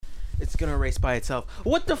It's gonna erase by itself.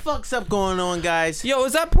 What the fuck's up going on, guys? Yo,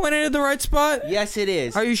 is that pointed at the right spot? Yes, it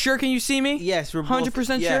is. Are you sure? Can you see me? Yes, we're 100%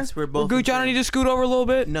 sure? Yes, we're both. Gooch, I don't need to scoot over a little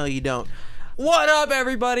bit. No, you don't. What up,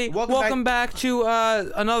 everybody? Welcome back to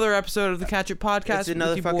another episode of the Catch It Podcast. It's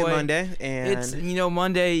another with fucking your boy. Monday, and It's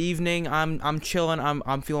Monday evening. I'm chilling.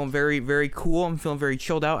 I'm feeling very, very cool. I'm feeling very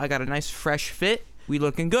chilled out. I got a nice fresh fit. We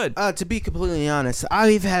looking good. to be completely honest,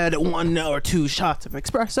 I've had 1 or 2 shots of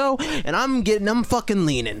espresso, and I'm fucking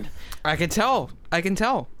leaning. I can tell.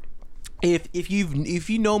 If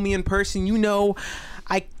you know me in person, you know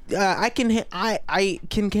I can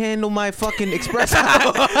handle my fucking espresso.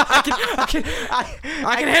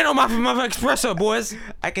 I can handle my espresso, boys.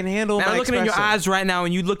 I can handle Man, my I'm looking espresso. in your eyes right now,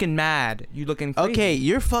 and you looking mad. You looking crazy. Okay,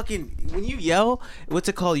 you're fucking. When you yell, what's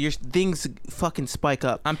it called? Your things fucking spike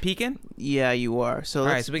up. I'm peeking. Yeah, you are. So All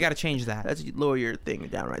right, so we got to change that. let's lower your thing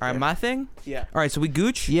down right All right, there. my thing. Yeah. All right, so we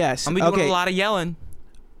gooch. Yes. I'm gonna be doing Okay. a lot of yelling.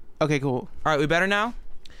 Okay, cool. All right, we better now.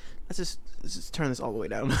 Let's just turn this all the way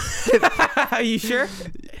down. Are you sure?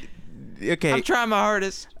 Okay. I'm trying my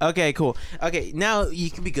hardest. Okay, cool. Okay, now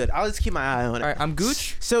you can be good. I'll just keep my eye on it. All right, I'm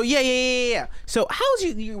gooch. So yeah. So how's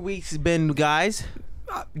your weeks been, guys?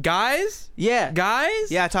 Guys. Yeah.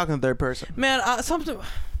 Guys. Yeah, talking in third person. Man, something.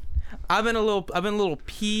 I've been a little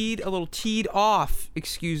teed off.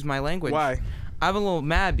 Excuse my language. Why? I've been a little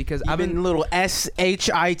mad because I've been a little shit'd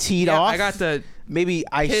yeah, off. I got the maybe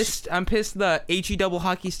I'm pissed the HE double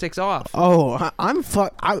hockey sticks off. Oh, I'm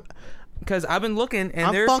Because I've been looking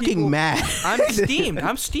and there are fucking people, mad.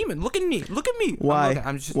 I'm steaming. Look at me. Why?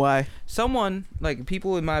 Why? Someone, like,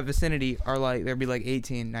 people in my vicinity are like, they'll be like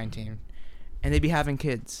 18, 19, and they be having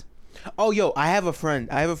kids. Oh, yo, I have a friend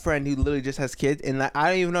who literally just has kids, and I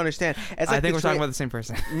don't even understand. It's like I think we're talking about the same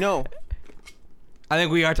person. No. I think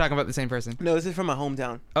we are talking about the same person. No, this is from my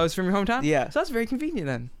hometown. Oh, it's from your hometown? Yeah. So that's very convenient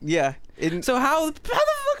then. Yeah. So how the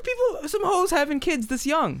fuck some hoes having kids this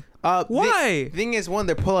young? Why? The thing is, one,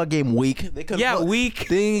 their pull-out game weak. They couldn't weak.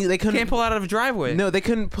 They couldn't Can't pull out of a driveway. No, they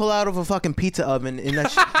couldn't pull out of a fucking pizza oven in that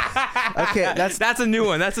shit. Okay, that's a new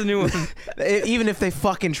one. Even if they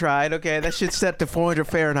fucking tried, okay, that shit's set to 400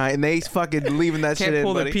 Fahrenheit, and they fucking leaving that shit in, Can't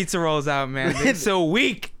pull buddy. the pizza rolls out, man. They're so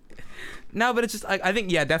weak. No, but it's just, I think,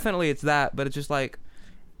 yeah, definitely it's that, but it's just like,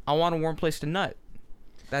 I want a warm place to nut.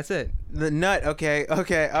 That's it. The nut, okay,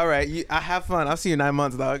 all right. I have fun. I'll see you in 9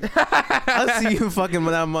 months, dog. I'll see you in fucking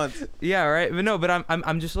 9 months. Yeah, right. But no, but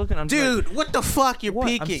I'm just looking. Dude, like, what the fuck? You're what?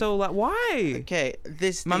 peeking. I'm so loud. Why? Okay,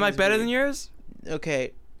 this. My mic better than yours?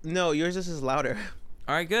 Okay, no, yours just is louder.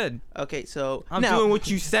 All right, good. Okay, so I'm now, doing what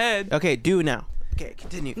you said. Okay, do now. Okay,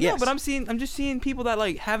 continue. No, Yes. but I'm just seeing people that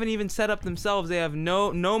like haven't even set up themselves. They have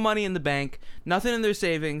no money in the bank, nothing in their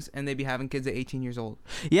savings, and they be having kids at 18 years old.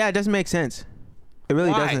 Yeah, it doesn't make sense. It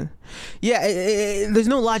really Why? doesn't. Yeah, there's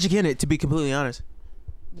no logic in it, to be completely honest.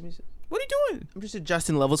 What are you doing? I'm just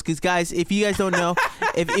adjusting levels, because guys, if you guys don't know,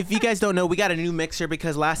 if you guys don't know, we got a new mixer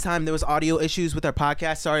because last time there was audio issues with our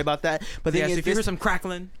podcast. Sorry about that. But Yes, if you hear some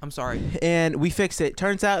crackling, I'm sorry. and we fixed it.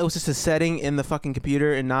 Turns out it was just a setting in the fucking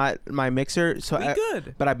computer and not my mixer. So We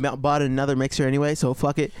good. But I bought another mixer anyway, so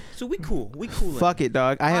fuck it. So we cool. Fuck it,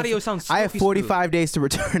 dog. Audio sounds I have silky 45 days to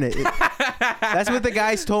return it. That's what the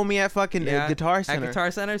guys told me at fucking Guitar Center. At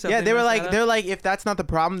Guitar Center. Yeah, they were like, if that's not the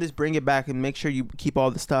problem, just bring it back and make sure you keep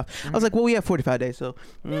all the stuff. I was like, well, we have 45 days, so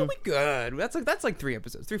Yeah, we good. That's like 3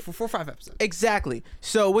 episodes, 4, 5 episodes. exactly.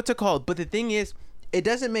 So what's it called? But the thing is, it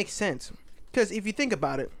doesn't make sense because if you think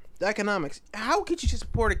about it, the economics. How could you just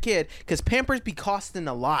support a kid? Because Pampers be costing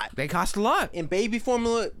a lot. They cost a lot. In baby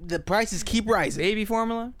formula, the prices keep rising. Baby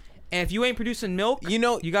formula, and if you ain't producing milk, You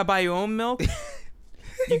know, you gotta buy your own milk.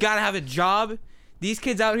 You gotta have a job. These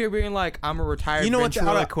kids out here being like, I'm a retired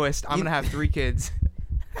ventriloquist. I'm gonna have 3 kids.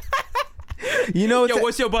 you know, Yo,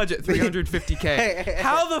 what's your budget? 350K.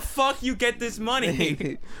 How the fuck you get this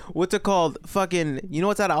money? what's it called? Fucking, you know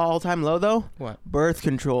what's at an all-time low though? What? Birth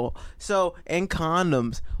control. So, and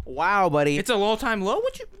condoms. Wow, buddy. It's a all-time low.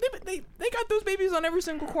 They got those babies on every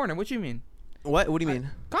single corner. What you mean? What do you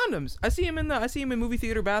mean? Condoms. I see them in movie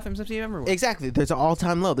theater bathrooms. I see them everywhere. Exactly. There's an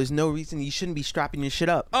all-time low. There's no reason you shouldn't be strapping your shit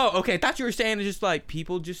up. Oh, okay. I thought you were saying it's just like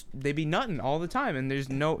people they be nutting all the time, and there's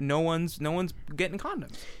no one's getting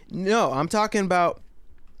condoms. No, I'm talking about.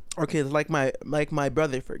 Okay, like my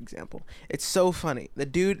brother, for example. It's so funny. The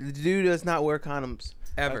dude does not wear condoms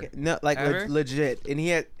Ever. Okay, no, like Ever? legit, and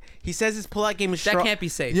he says his pullout game is That strong. can't be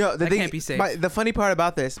safe. Yo, That can't be safe. The funny part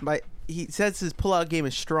about this, he says his pullout game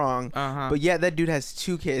is strong, but yet that dude has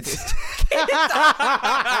 2 kids.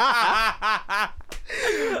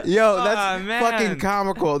 Yo, that's man. fucking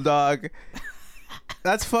comical, dog.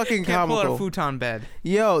 That's fucking Can't pull out comical. a futon bed.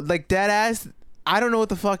 Yo, like dead ass. I don't know what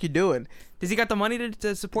the fuck you're doing. Does he got the money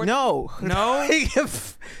to support? No. No?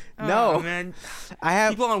 No. Oh, man. I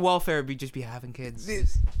have People on welfare just be having kids.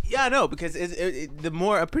 Yeah, no, because the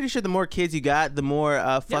more I'm pretty sure the more kids you got, the more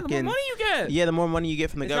fucking the more money you get. Yeah, the more money you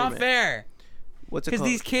get from the It's government. not fair. What's it Because called?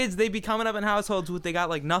 these kids, they be coming up in households with they got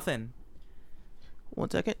like nothing. 1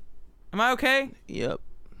 second. Am I okay? Yep.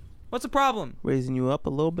 What's the problem? Raising you up a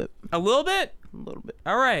little bit. A little bit? A little bit.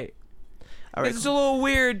 All right. All right. It's a little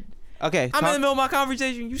weird. Okay. I'm in the middle of my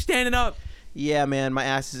conversation. You standing up. Yeah, man, my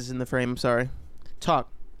ass is in the frame. I'm sorry. Talk.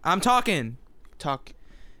 I'm talking. Talk.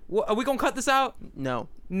 Are we gonna cut this out? No.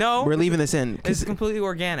 No. We're leaving this in. This is completely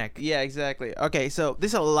organic. Yeah, exactly. Okay, so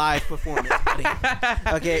this is a live performance. buddy.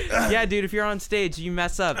 Okay. Yeah, dude. If you're on stage, you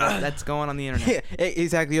mess up. That's going on the internet. Yeah,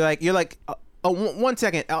 exactly. You're like. 1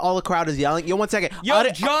 second. All the crowd is yelling. Yo, 1 second. Yo,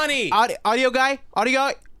 Johnny. Audio guy.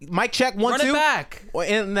 Mic check. 1 Run 2. it back.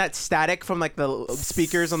 And that static from like the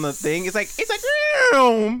speakers on the thing. It's like.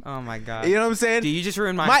 Oh my god. You know what I'm saying? Dude, you just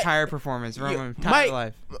ruined my entire performance. Ruined my entire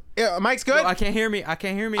life. Mike's good. Yo, I can't hear me. I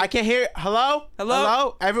can't hear me. I can't hear. Hello.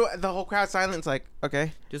 Hello? Everyone. The whole crowd silent. It's like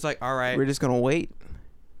okay. Just like all right. We're just gonna wait.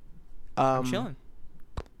 I'm chilling.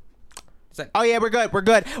 It's like, oh yeah, we're good.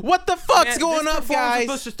 What the fuck's going this up, performance guys? was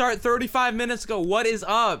supposed to start 35 minutes ago. What is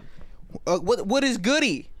up? What is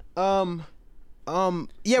goody? Yeah, we're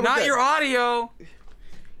Not good. your audio.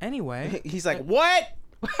 Anyway. He's like, what?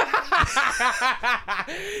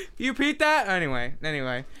 You repeat that?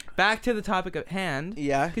 Anyway. Back to the topic at hand.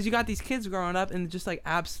 Yeah. Because you got these kids growing up and just like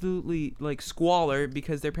absolutely like squalor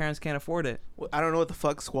because their parents can't afford it. I don't know what the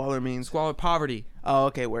fuck squalor means. Squalor poverty. Oh,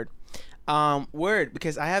 okay, word. Word,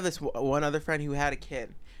 because I have this one other friend who had a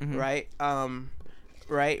kid, right?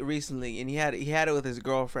 Right, recently, and he had it with his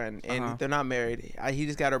girlfriend, and they're not married. He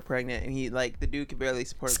just got her pregnant, and the dude could barely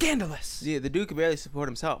support. Scandalous. Yeah, the dude could barely support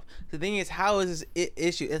himself. The thing is, how is this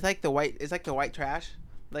issue? It's like the white trash.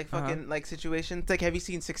 Like fucking like situation. It's like, have you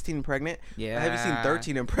seen 16 and Pregnant? Yeah. Or have you seen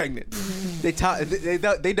 13 and Pregnant?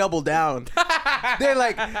 They double down. They're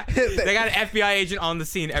like they got an FBI agent on the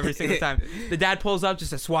scene every single time. The dad pulls up,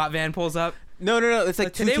 just a SWAT van pulls up. No. It's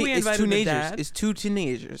like today we it's invited the teenagers. dad. It's 2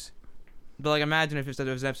 teenagers. But like, imagine if there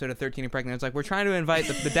was an episode of 13 and Pregnant. It's like, we're trying to invite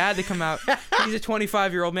the dad to come out. He's a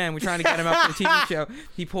 25-year-old man. We're trying to get him out for the TV show.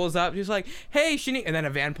 He pulls up. He's like, hey, Shanique. And then a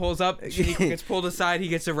van pulls up. Shanique gets pulled aside. He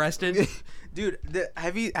gets arrested. Dude,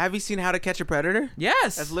 have you seen How to Catch a Predator?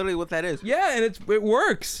 Yes. That's literally what that is. Yeah, and it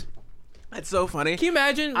works. That's so funny. Can you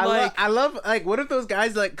imagine? I love like, what if those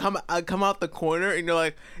guys like come out the corner and you're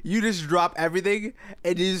like, you just drop everything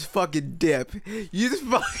and you just fucking dip. You just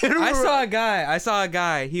fucking. I saw a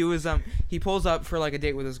guy. He was he pulls up for like a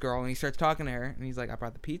date with his girl and he starts talking to her and he's like, I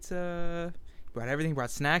brought the pizza, he brought everything, he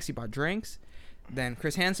brought snacks, he brought drinks. Then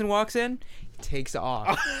Chris Hansen walks in, he takes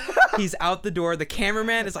off. He's out the door. The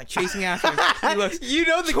cameraman is like chasing after him. He looks.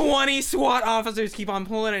 20 SWAT officers keep on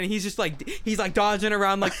pulling, and he's just like dodging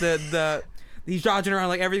around like he's dodging around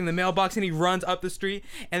like everything in the mailbox, and he runs up the street,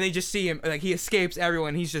 and they just see him like he escapes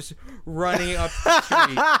everyone. He's just running up the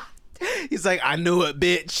street. He's like, I knew it,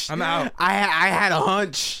 bitch. I'm out. I had a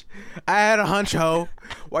hunch. Ho.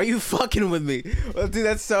 Why are you fucking with me? Well, dude,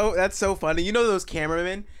 that's so funny. You know those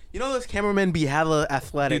cameramen? Be hella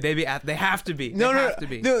athletic. Dude, they have to be. No.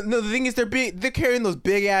 The thing is, they're carrying those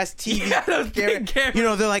big ass TV. Yeah, those big cameras. You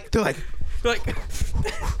know, they're like.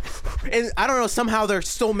 And I don't know. Somehow they're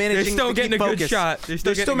still managing. They're still to getting keep a focus. good shot.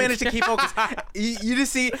 They're still managing to keep focus. You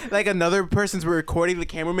just see like another person's recording the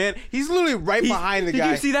cameraman. He's literally right behind the guy.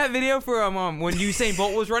 Did you see that video for when Usain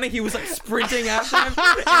Bolt was running? He was like sprinting after him,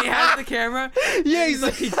 and he had the camera. Yeah, he's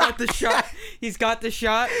like, he's got the shot. He's got the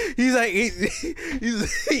shot. He's like,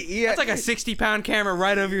 That's like a 60-pound camera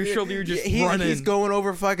right over your shoulder. You're just running. He's going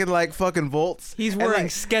over fucking volts. He's wearing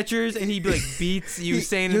Skechers, and he like beats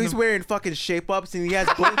Usain. He's wearing fucking shape ups, and he has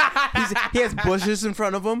bushes in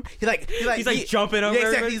front of him. He's like jumping over. Yeah,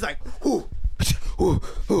 exactly. He's like,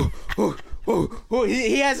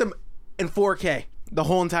 he has him in 4K the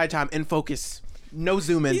whole entire time in focus. No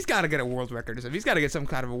zoom in. He's got to get a world record or something. He's got to get some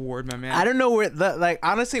kind of award, my man. I don't know where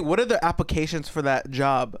honestly, what are the applications for that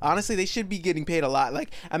job? Honestly, they should be getting paid a lot.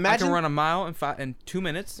 Like, imagine I can run a mile in 2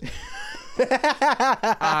 minutes.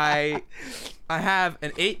 I have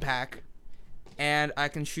an 8-pack, and I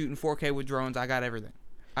can shoot in 4K with drones. I got everything.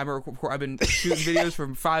 I've been shooting videos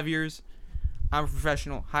for 5 years. I'm a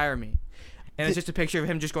professional. Hire me. And it's just a picture of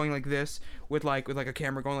him just going like this with like a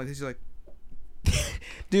camera going like this. He's like,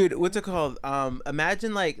 dude, what's it called?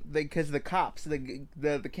 Imagine like because the cops,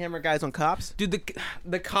 the camera guys on Cops. Dude,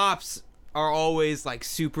 the cops are always like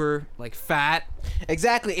super like fat.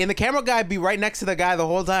 Exactly, and the camera guy be right next to the guy the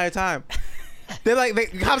whole entire time. They're like, the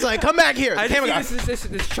cops are like, come back here. The camera guy.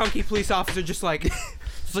 This chunky police officer just like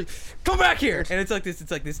It's like, come back here, and it's like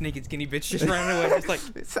this naked skinny bitch just running away.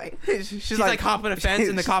 It's like she's like hopping a fence,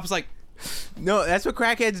 and the cop's like, no, that's what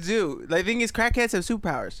crackheads do. The thing is, crackheads have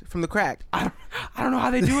superpowers from the crack. I don't know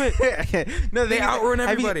how they do it. No, they outrun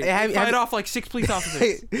everybody. They fight off like 6 police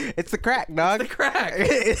officers. It's the crack, dog. It's the crack.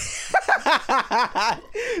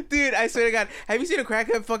 Dude, I swear to God, have you seen a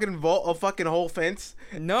crackhead fucking vault a fucking whole fence?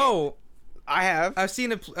 No, I have. I've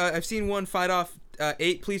seen one fight off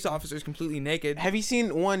 8 police officers completely naked. Have you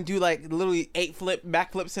seen one do like literally 8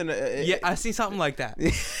 backflips and yeah, I see something like that.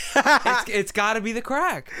 it's got to be the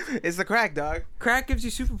crack. It's the crack, dog. Crack gives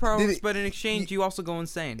you superpowers, but in exchange you also go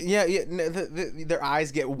insane. Yeah. No, their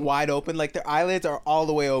eyes get wide open, like their eyelids are all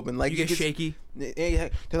the way open. Like you get shaky.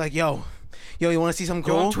 They're like, yo, you want to see something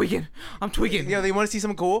cool? I'm tweaking. Yo, they want to see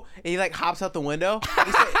something cool, and he like hops out the window,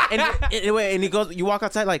 and he goes. You walk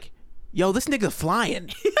outside like, yo, this nigga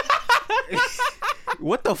flying.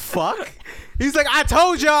 What the fuck? He's like, I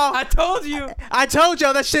told y'all. I told you. I told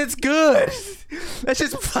y'all that shit's good. That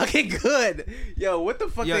shit's fucking good. Yo, what the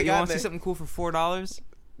fuck? Yo, they you got want to there? see something cool for $4?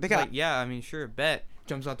 They got. Like, yeah, I mean, sure, bet.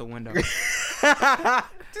 Jumps out the window.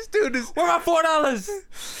 This dude is. Where my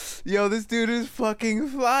 $4? Yo, this dude is fucking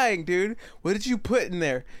flying, dude. What did you put in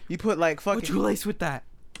there? You put like fucking. What'd you lace with that?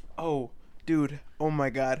 Oh, dude. Oh my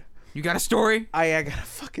God. You got a story? I got a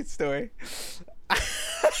fucking story.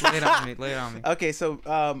 Lay it on me. Okay, so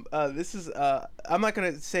this is I'm not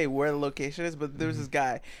gonna say where the location is, but there's this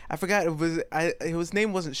guy. I forgot his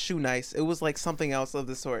name wasn't Shoe Nice. It was like something else of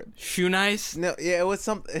the sort. Shoe Nice? No, yeah, it was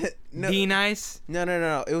something. No, D Nice?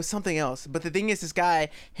 No. It was something else. But the thing is, this guy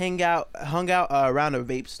hung out around a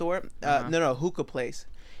vape store. No, hookah place.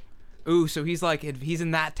 Ooh, so he's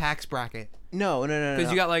in that tax bracket. No.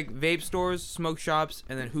 Because you got like vape stores, smoke shops,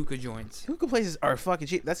 and then hookah joints. Hookah places are fucking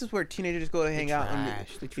cheap. That's just where teenagers go to hang out and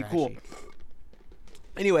be cool.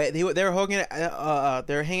 Anyway, they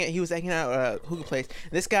were hanging. He was hanging out at a hookah place.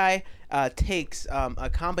 This guy takes a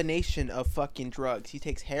combination of fucking drugs. He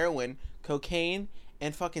takes heroin, cocaine,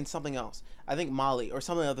 and fucking something else. I think Molly or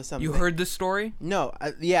something other something. You heard this story? No,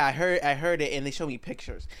 yeah, I heard it, and they showed me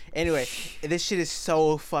pictures. Anyway, this shit is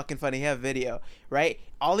so fucking funny. He have a video, right?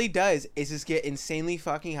 All he does is just get insanely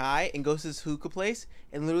fucking high and goes to this hookah place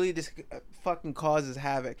and literally just fucking causes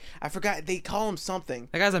havoc. I forgot they call him something.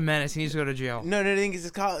 That guy's a menace. He needs to go to jail. No, the thing is,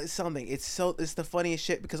 it's called something. It's the funniest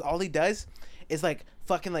shit because all he does is like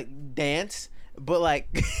fucking like dance, but like.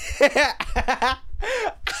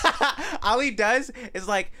 All he does is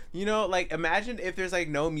like, you know, like imagine if there's like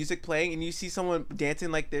no music playing and you see someone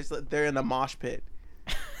dancing like they're in a mosh pit.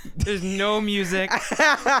 There's no music,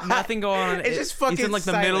 nothing going on. It's just fucking He's in like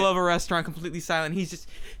the silent. middle of a restaurant, completely silent. He's just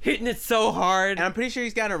hitting it so hard. And I'm pretty sure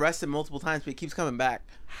he's gotten arrested multiple times, but he keeps coming back.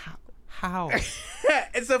 How?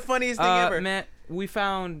 It's the funniest thing ever. Man, we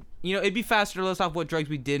found, you know, it'd be faster to list off what drugs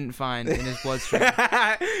we didn't find in his bloodstream.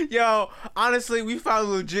 Yo, honestly, we found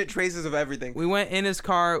legit traces of everything. We went in his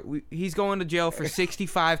car. He's going to jail for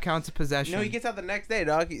 65 counts of possession. No, he gets out the next day,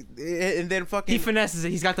 dog. And then fucking... He finesses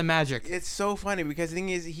it. He's got the magic. It's so funny because the thing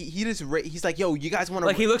is, he's like, yo, you guys want to...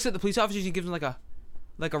 Like, he looks at the police officers, he gives them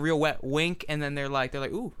like a real wet wink, and then they're like,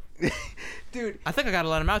 ooh. Dude. I think I got to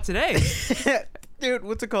let him out today. Dude,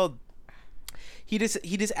 what's it called? He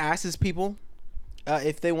just asks people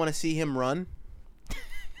if they want to see him run.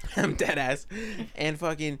 I'm dead ass. And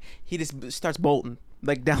fucking he just starts bolting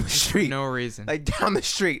like down the street. No reason. Like down the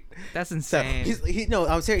street. That's insane. So no,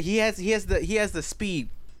 I'm serious. He has the speed.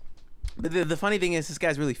 But the funny thing is, this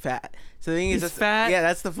guy's really fat. So the thing is, He's fat? Yeah,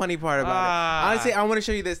 that's the funny part about it. Honestly, I want to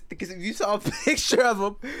show you this because if you saw a picture of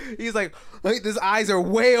him, he's like his eyes are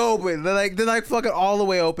way open. They're like fucking all the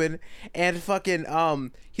way open, and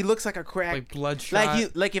fucking he looks like a crack. Like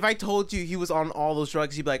bloodshot. Like if I told you he was on all those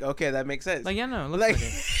drugs, you'd be like, okay, that makes sense. Like, yeah, no, it looks like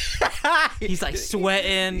it. He's like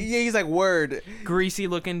sweating. Yeah, he's like word. Greasy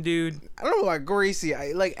looking dude. I don't know about greasy.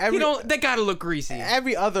 They gotta look greasy.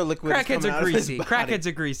 Every other liquid. Crackheads are greasy. Crackheads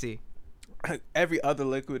are greasy. Every other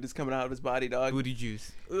liquid is coming out of his body, dog. Booty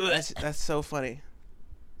juice. That's so funny.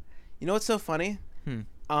 You know what's so funny?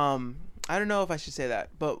 I don't know if I should say that,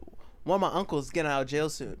 but one of my uncles is getting out of jail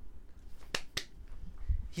soon.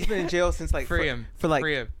 He's been in jail since like Free him.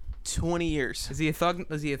 20 years. Is he a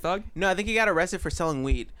thug? No, I think he got arrested for selling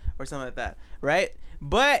weed or something like that, right?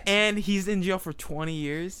 And he's in jail for 20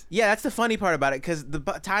 years. Yeah, that's the funny part about it, because the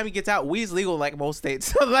time he gets out, weed's legal like most states.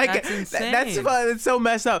 So like that's insane. It's so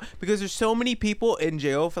messed up because there's so many people in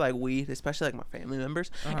jail for like weed, especially like my family members.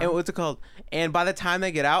 And what's it called? And by the time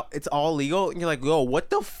they get out, it's all legal, and you're like, yo, what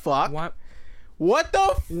the fuck? What the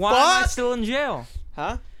fuck? Why am I still in jail?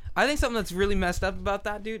 Huh? I think something that's really messed up about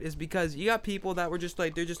that, dude, is because you got people that were just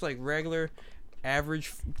like, they're just like regular average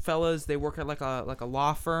fellas. They work at like a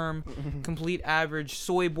law firm. Complete average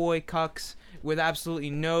soy boy cucks with absolutely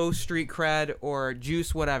no street cred or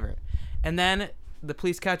juice, whatever. And then the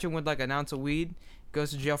police catch him with like an ounce of weed.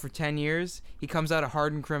 Goes to jail for 10 years. He comes out a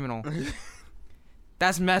hardened criminal.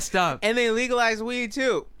 That's messed up. And they legalize weed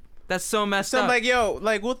too. That's so messed up. So I'm like, yo,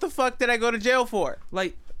 like, what the fuck did I go to jail for?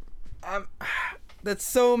 Like, that's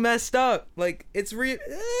so messed up. Like, it's real.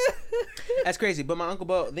 That's crazy. But my Uncle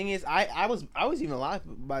Bo, thing is, I was even alive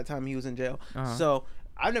by the time he was in jail. So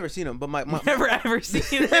I've never seen him. But my never ever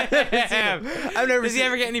seen him. I've never. Does he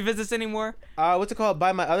ever get any visits anymore? What's it called?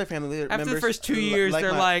 By my other family members. After the first 2 years,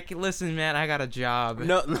 they're like, listen, man, I got a job.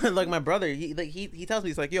 No, like my brother, he tells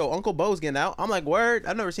me, he's like, yo, Uncle Bo's getting out. I'm like, word?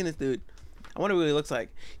 I've never seen this dude. I wonder what he looks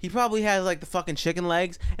like. He probably has like the fucking chicken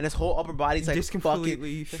legs, and his whole upper body's like just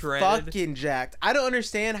completely shredded, fucking jacked. I don't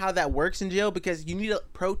understand how that works in jail because you need a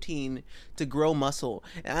protein to grow muscle,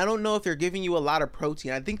 and I don't know if they're giving you a lot of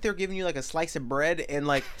protein. I think they're giving you like a slice of bread and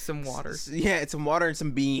like some water. Yeah, it's some water and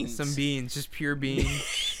some beans. Some beans, just pure beans.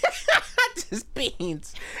 Just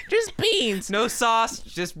beans. No sauce,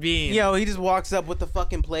 just beans. Yo, he just walks up with the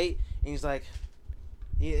fucking plate, and he's like,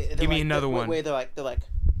 "Give me another one." Wait, they're like.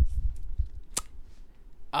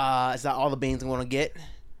 Is that all the beans I'm gonna get?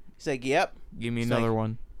 He's like, yep. Give me another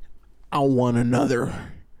one. I want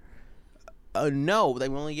another. No, they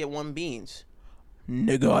only get one beans.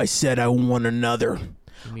 Nigga, I said I want another.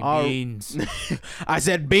 Give me beans. I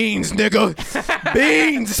said beans, nigga.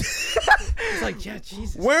 Beans. It's like, yeah,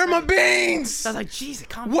 Jesus. Where are my beans? I was like, Jesus,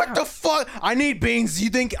 calm down. What the fuck? I need beans. You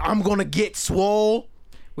think I'm gonna get swole?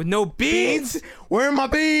 With no beans? Where are my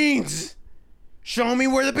beans? Show me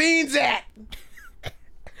where the beans at.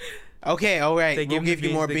 Okay, all right. We'll give you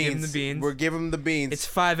more beans. We'll give him the beans. It's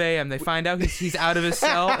 5 a.m. They find out he's out of his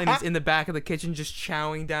cell and he's in the back of the kitchen just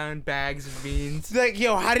chowing down bags of beans. It's like,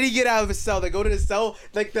 yo, how did he get out of his cell? They go to the cell,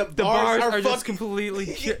 like the bars are just completely.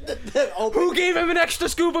 Who gave him an extra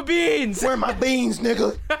scoop of beans? Where are my beans,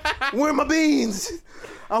 nigga? Where are my beans?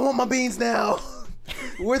 I want my beans now.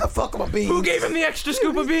 Where the fuck are my beans? Who gave him the extra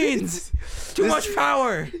scoop of beans? Too much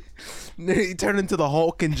power. He turned into the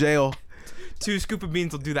Hulk in jail. 2 scoop of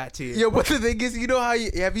beans will do that to you. Yeah, but the thing is, you know how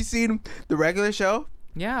have you seen the regular show?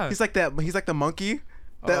 Yeah. He's like that. He's like the monkey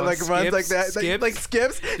that runs like that. Like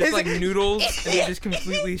skips. Just like noodles and he just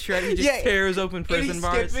completely shredded. He just tears open prison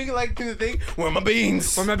bars. Skipping like to the thing. Where are my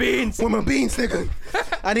beans? Where are my beans? Where are my beans, nigga?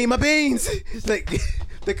 I need my beans. Like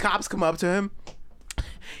the cops come up to him.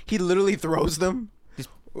 He literally throws them.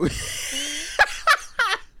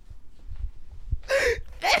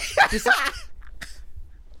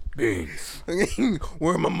 Beans.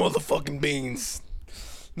 Where are my motherfucking beans?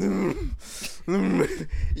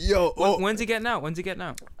 Yo, when's he getting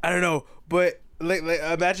out? I don't know, but like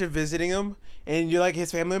imagine visiting him and you're like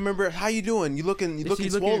his family member. How you doing? You looking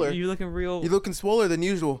swoller. You looking real. You looking swoller than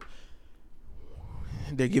usual.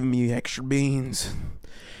 They're giving me extra beans.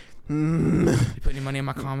 You put any money in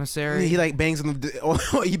my commissary? He like bangs on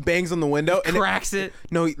the window and cracks it.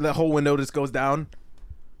 No, the whole window just goes down.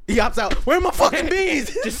 He hops out. Where are my fucking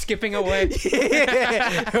beans? Just skipping away.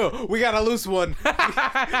 Yeah. Yo, we got a loose one.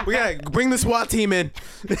 We gotta bring the SWAT team in.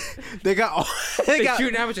 They got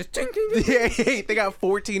shooting out with just ting, ting, ting. Yeah, they got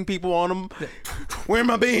 14 people on them. Where are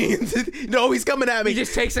my beans? No, he's coming at me. He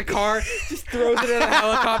just takes a car, just throws it in a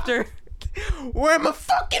helicopter. Where are my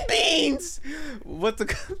fucking beans?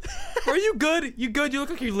 Are you good? You good? You look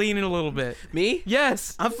like you're leaning a little bit. Me?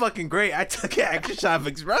 Yes. I'm fucking great. I took an extra shot of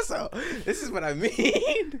espresso. This is what I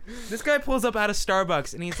mean. This guy pulls up out of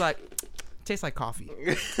Starbucks and he's like, tastes like coffee.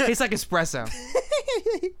 Tastes like espresso.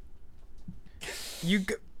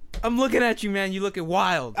 I'm looking at you, man. You looking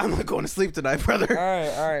wild. I'm not going to sleep tonight, brother.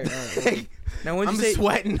 All right. Now, I'm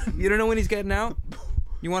sweating. You don't know when he's getting out?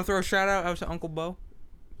 You want to throw a shout out to Uncle Bo?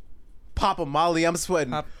 Papa Molly, I'm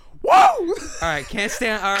sweating. Whoa! All right, can't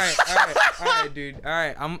stand. All right, dude. All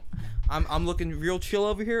right, I'm looking real chill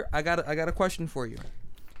over here. I got a question for you.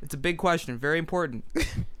 It's a big question, very important.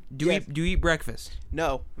 Do you eat breakfast?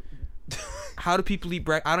 No. How do people eat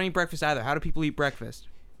breakfast? I don't eat breakfast either. How do people eat breakfast?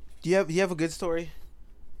 Do you have a good story?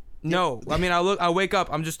 No, I mean I wake up.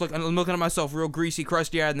 I'm looking at myself, real greasy,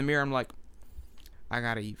 crusty eyed in the mirror. I'm like, I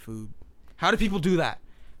gotta eat food. How do people do that?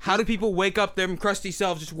 How do people wake up their crusty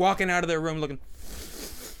selves just walking out of their room looking,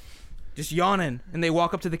 just yawning, and they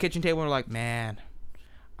walk up to the kitchen table and are like, man,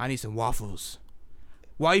 I need some waffles.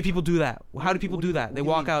 Why do people do that? How do people do that? They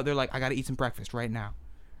walk out, they're like, I gotta eat some breakfast right now.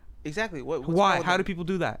 Exactly. Why? How do people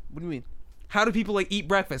do that? What do you mean? How do people like eat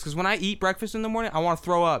breakfast? Because when I eat breakfast in the morning, I want to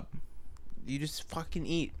throw up. You just fucking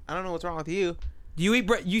eat. I don't know what's wrong with you. Do you eat?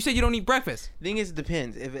 You said you don't eat breakfast. Thing is, it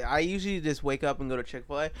depends. I usually just wake up and go to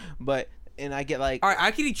Chick-fil-A, but and I get like. All right,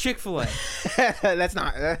 I could eat Chick-fil-A. That's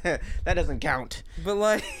not. That doesn't count. But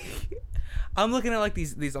like, I'm looking at like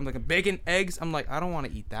these. I'm looking bacon, eggs. I'm like, I don't want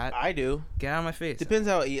to eat that. I do. Get out of my face. Depends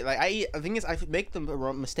how I eat. Like I eat. The thing is, I make the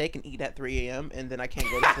mistake and eat at 3 a.m. and then I can't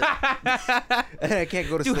go to sleep. And I can't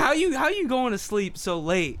go to Dude, sleep. how you going to sleep so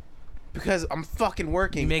late? Because I'm fucking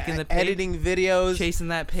working, making the editing videos, chasing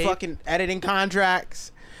that pay, fucking editing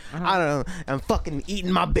contracts. I don't know. I'm fucking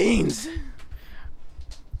eating my beans.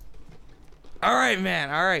 All right, man.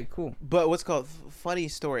 All right, cool. But what's called funny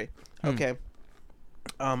story? Okay.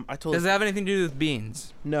 I told. Does it have anything to do with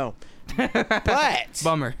beans? No. But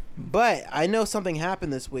bummer. But I know something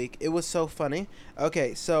happened this week. It was so funny.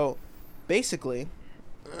 Okay, so basically,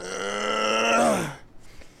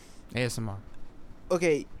 ASMR.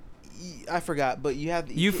 Okay, I forgot, but you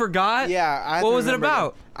have. You forgot? Yeah. What was it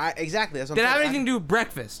about? Exactly. That's what Did it have anything to do with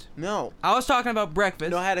breakfast? No. I was talking about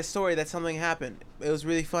breakfast. No, I had a story that something happened. It was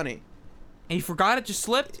really funny. And you forgot it? Just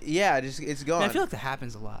slipped? Yeah, it's gone. Man, I feel like that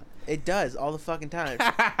happens a lot. It does all the fucking time.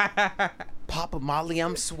 Papa Molly,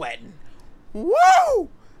 I'm sweating. Woo!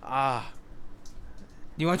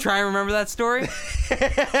 You want to try and remember that story?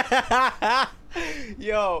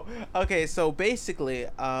 Yo. Okay, so basically,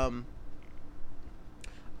 I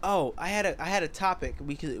had a topic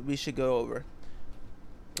we should go over.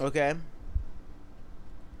 Okay.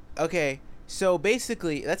 So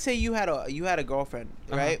basically, let's say you had a girlfriend,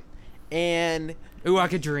 right? And ooh, I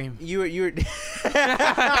could dream. You were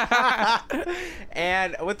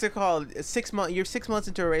and what's it called? 6 months. You're 6 months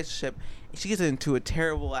into a relationship. She gets into a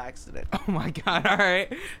terrible accident. Oh my god! All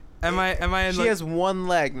right. Am I in? She has one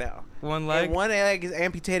leg now. One leg. And one leg is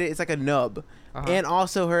amputated. It's like a nub. And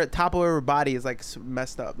also her top of her body is like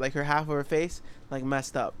messed up. Like her half of her face like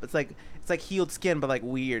messed up. It's like healed skin but like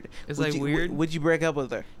weird. It's weird. Would you break up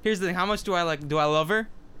with her? Here's the thing. How much do I love her?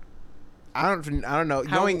 I don't know.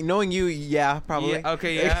 Knowing you, yeah, probably. Yeah,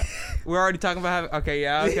 okay, yeah. We're already talking about having. Okay,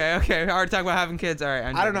 yeah. Okay. We're already talking about having kids. All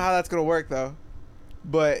right. I don't know how that's gonna work though,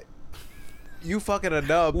 but you fucking a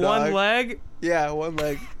nub. One dog. leg. Yeah, one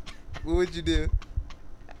leg. What would you do?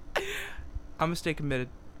 I'm gonna stay committed.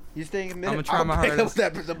 You staying committed? I'm gonna try my hardest.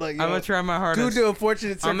 I'm gonna try my hardest. Due to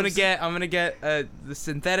unfortunate circumstances. I'm gonna get the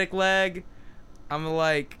synthetic leg. I'm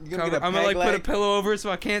gonna put a pillow over it so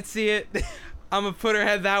I can't see it. I'm gonna put her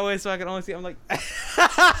head that way so I can only see. I'm like,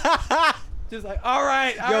 just like, all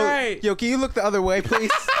right. Yo, can you look the other way, please?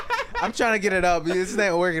 I'm trying to get it up. This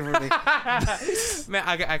ain't working for me. Man,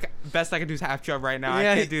 I best I can do is half jump right now.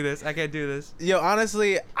 Yeah. I can't do this. Yo,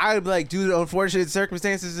 honestly, I would be like, due to unfortunate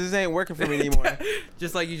circumstances, this ain't working for me anymore.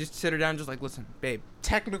 Just like you just sit her down, just like, listen, babe.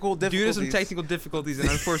 Technical difficulties. Due to some technical difficulties and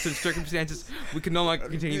unfortunate circumstances, we can no longer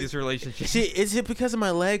continue this relationship. See, is it because of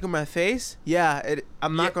my leg or my face? Yeah,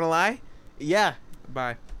 I'm not gonna lie. Yeah.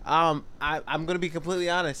 Bye. I'm gonna be completely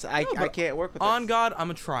honest. I can't work with on this. God, I'm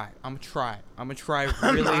gonna try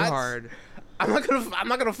really hard. I'm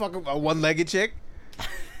not gonna fuck a one-legged chick.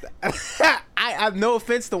 I have no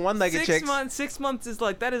offense to one-legged chicks. 6 months is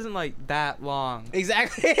like, that isn't like that long.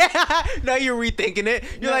 Exactly. Now you're rethinking it.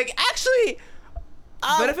 You're like, actually,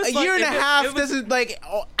 but if it's a year and a half, this is like,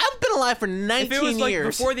 I've been alive for 19 years. If it was like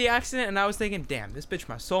before the accident and I was thinking, damn, this bitch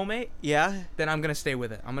my soulmate. Yeah. Then I'm gonna stay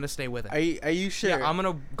with it. Are you sure? Yeah, I'm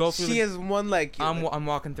gonna go through. She has one leg. I'm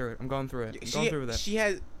walking through it. I'm going through it. I'm going through with it. She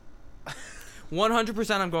has.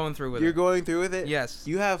 100%. I'm going through with it. You're going through with it. Yes.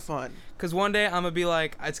 You have fun. Cause one day I'm gonna be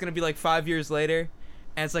like, it's gonna be like 5 years later,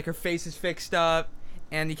 and it's like her face is fixed up,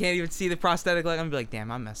 and you can't even see the prosthetic leg. I'm gonna be like,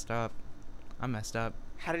 damn, I messed up.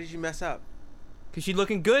 How did you mess up? Cause she's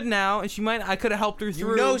looking good now, and I could have helped her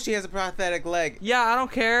through. You know she has a prosthetic leg. Yeah, I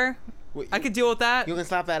don't care. I could deal with that. You gonna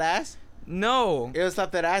slap that ass? No. You'll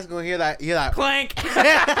slap that ass. Gonna hear that. Clank.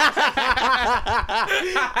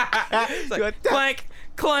 It's like,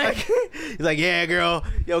 clank. He's like, yeah, girl.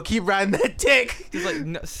 Yo, keep riding that dick. He's like,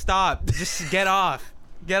 no, stop. Just get off.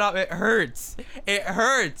 It hurts.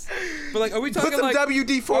 But like, are we talking Put some like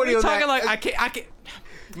WD-40 Are we on talking that? like I can't.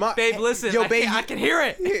 Babe, listen. Yo, babe, I can hear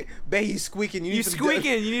it. Babe, you squeaking. You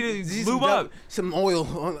squeaking. You need to lube up. Some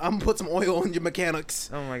oil. I'm gonna put some oil on your mechanics.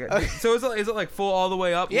 Oh my god. So is it like full all the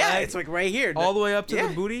way up? Yeah, it's like right here. All the way up to the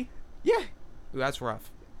booty? Yeah. Ooh, that's rough.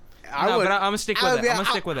 But I'm gonna stick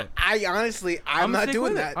with it. I honestly, I'm not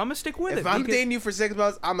doing that. I'm gonna stick with it. If I'm dating you for 6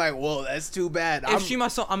 months, I'm like, whoa, that's too bad. If she my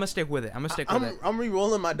soul, I'm gonna stick with it. I'm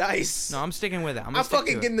re-rolling my dice. No, I'm sticking with it. I'm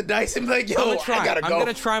fucking getting the dice and be like, yo, I gotta go. I'm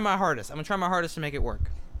gonna try my hardest. To make it work.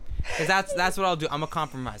 Cause that's what I'll do. I'm gonna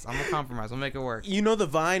compromise. I'll make it work. You know the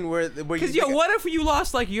Vine where Cause what if you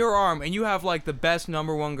lost like your arm and you have like the best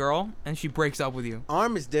 #1 girl and she breaks up with you?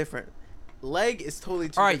 Arm is different. Leg is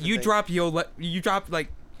totally. All right, you drop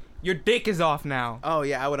like Your dick is off now. Oh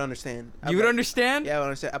yeah, I would understand. You would understand? Yeah, I would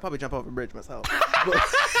understand. I'd probably jump off a bridge myself.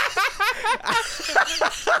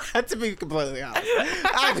 To be completely honest,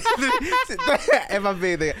 if I'm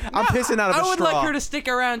being there, I'm pissing out of a straw. I would like her to stick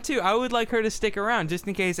around too. I would like her to stick around just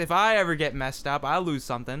in case if I ever get messed up, I lose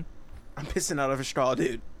something. I'm pissing out of a straw,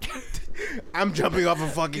 dude. I'm jumping off a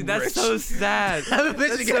fucking bridge. That's so sad.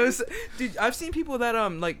 Dude, I've seen people that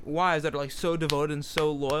like wives that are like so devoted and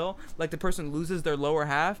so loyal. Like the person loses their lower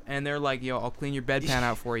half and they're like, "Yo, I'll clean your bedpan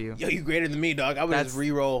out for you." Yo, you greater than me, dog. I would just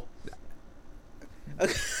re-roll. I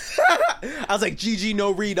was like, GG,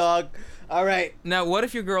 no re-dog. All right. Now, what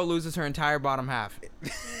if your girl loses her entire bottom half?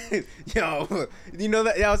 Yo, you know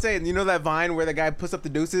that? Yeah, I was saying, you know that Vine where the guy puts up the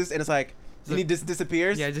deuces and it's like, and he just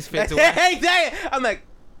disappears? Yeah, it just fades away. Hey, dang it! I'm like,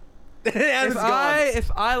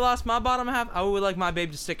 if I lost my bottom half, I would like my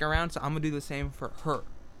babe to stick around, so I'm gonna do the same for her.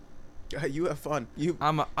 You have fun.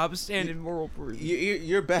 I'm an upstanding moral person.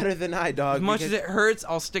 You're better than I, dog. As much as it hurts,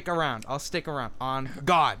 I'll stick around. On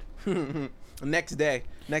God. Next day.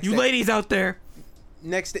 You ladies out there.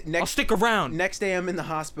 Next. I'll stick around. Next day, I'm in the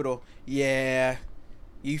hospital. Yeah.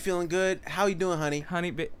 You feeling good? How you doing, honey?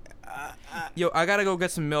 Yo, I gotta go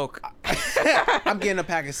get some milk. I'm getting a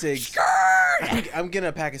pack of cigs. I'm getting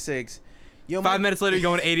a pack of cigs. Yo, 5 minutes later, you're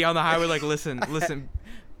going 80 on the highway. Like, listen.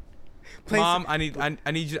 Mom, I need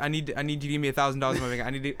you to give me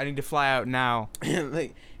 $1,000. I need to fly out now.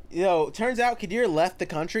 Like, yo, turns out Kadir left the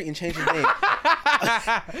country and changed his name.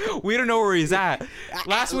 We don't know where he's at.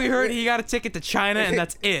 Last we heard, he got a ticket to China, and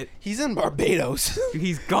that's it. He's in Barbados.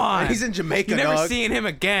 He's gone. He's in Jamaica, You've never dog. seen him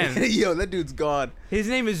again. Yo, that dude's gone. His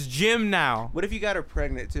name is Jim now. What if you got her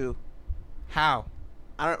pregnant, too? How?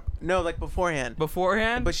 I don't know, like beforehand. But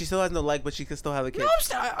she still has no leg, but she can still have the kid. No,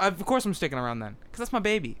 of course I'm sticking around then. Because that's my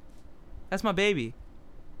baby. That's my baby.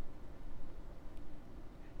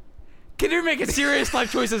 Can you make serious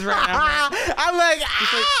life choices right now? I'm like,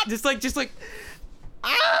 just like.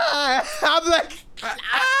 I'm like,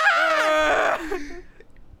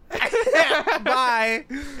 bye.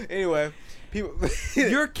 Anyway, people.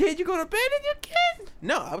 Your kid, you gonna abandon your kid?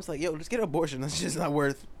 No, I was like, yo, just get an abortion. That's just not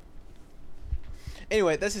worth.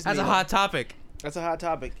 Anyway, that's a hot topic. That's a hot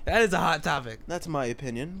topic. That is a hot topic. That's my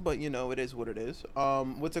opinion, but you know, it is what it is.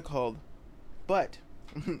 What's it called? But.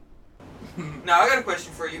 Now I got a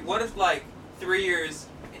question for you. What if like 3 years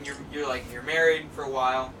and you're married for a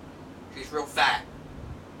while, she's real fat,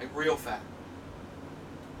 like real fat,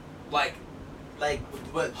 like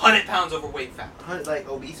what? 100 pounds overweight fat, like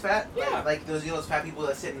obese fat? Yeah. Like those those fat people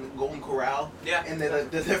that sit in the Golden Corral. Yeah. And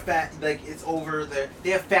they're fat, like it's over their.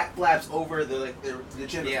 They have fat flaps over their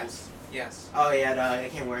genitals. Yes. Oh yeah, no, I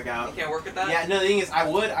can't work out. You can't work at that? Yeah, no, the thing is,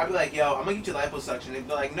 I'd be like, yo, I'm gonna get you liposuction. They'd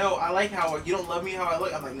be like, no, I like how, you don't love me how I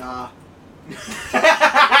look. I'm like, nah.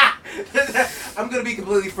 I'm gonna be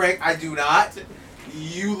completely frank, I do not.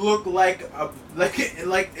 You look like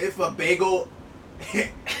if a bagel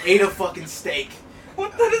ate a fucking steak.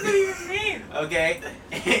 What does it even mean? Okay?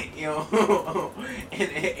 You know,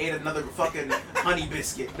 and ate another fucking honey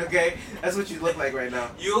biscuit, okay? That's what you look like right now.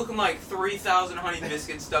 You looking like 3,000 honey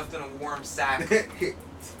biscuits stuffed in a warm sack.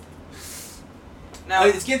 Now,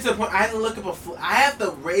 it's getting to the point, I have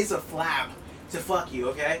to raise a flab to fuck you,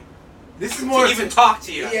 okay? This is more... To even talk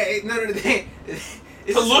to you. Yeah, no. To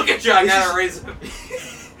look at you, I gotta raise them.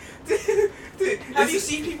 Have you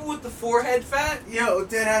seen people with the forehead fat? Yo,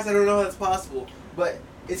 deadass, I don't know how that's possible. But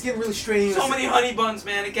it's getting really strenuous. So many honey buns,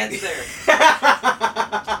 man. It gets there.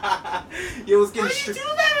 Yo, it's getting How do you do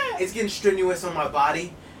that? It's getting strenuous on my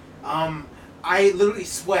body. I literally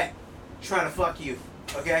sweat trying to fuck you.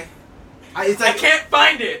 Okay? It's like, I can't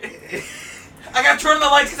find it. I gotta turn on the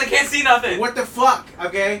lights because I can't see nothing. What the fuck?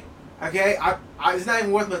 Okay? Okay? It's not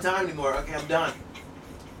even worth my time anymore. Okay, I'm done.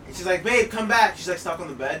 And she's like, babe, come back. She's like stuck on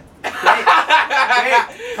the bed. Babe,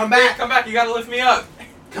 come back. Babe, come back. You gotta lift me up.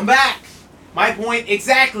 Come back. My point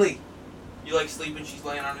exactly. You like sleeping, she's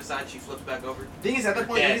laying on her side, she flips back over. Thing is, at that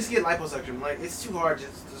point, you just get liposuction. Like, it's too hard to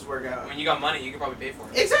just work out. I mean, you got money, you can probably pay for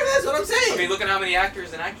it. Exactly, that's what I'm saying. I mean, look at how many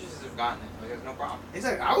actors and actresses have gotten it. Like, there's no problem.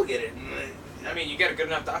 Exactly, I will get it. I mean, you get a good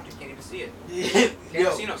enough doctor, you can't even see it.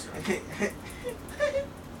 Can't see no scars.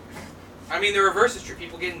 I mean, the reverse is true.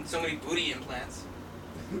 People getting so many booty implants.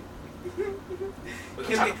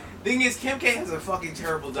 Thing is, Kim K has a fucking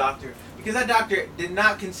terrible doctor. Because that doctor did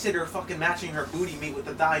not consider fucking matching her booty meat with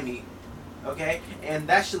the thigh meat. Okay? And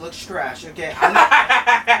that shit looks trash, okay?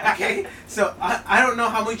 Okay? So, I don't know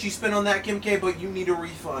how much you spent on that, Kim K, but you need a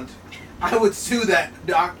refund. I would sue that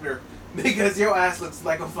doctor. Because your ass looks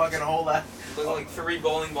like a fucking whole ass. Looks like 3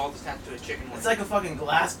 bowling balls attached to a chicken wing. It's like a fucking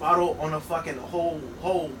glass bottle on a fucking whole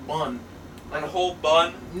bun. Like a whole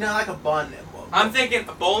bun? No, like a bun. I'm thinking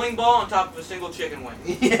a bowling ball on top of a single chicken wing.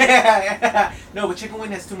 Yeah. No, but chicken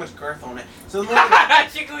wing has too much girth on it. So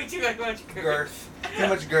chicken wing too much girth. Too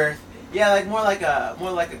much girth. Yeah, like more like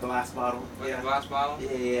a glass bottle. Like a glass bottle?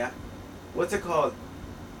 Yeah. What's it called?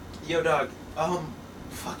 Yo, dog.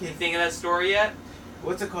 Fucking. You think of that story yet?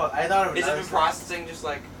 What's it called? I thought it was. Is it been processing just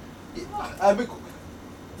like? I've been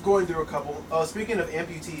going through a couple. Oh, speaking of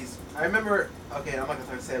amputees, I remember. Okay, I'm not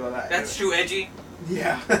gonna say about that. That's too edgy.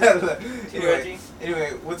 Yeah. Too edgy.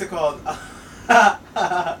 Anyway, what's it called?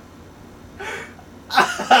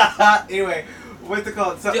 Anyway, what's it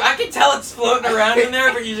called? So, dude, I can tell it's floating around in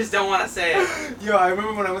there, but you just don't want to say it. Yo, I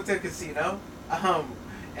remember when I went to a casino,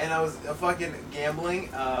 and I was fucking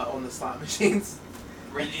gambling on the slot machines.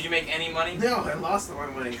 Did you make any money? No, I lost all my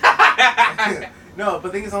money. No, but the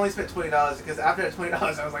thing is, I only spent $20 because after that $20,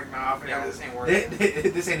 I was like, nah, this ain't worth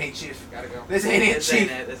it. This ain't cheap. Gotta go. This ain't cheap. This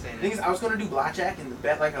ain't it. The thing is, I was gonna do blackjack and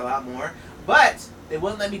bet like a lot more, but they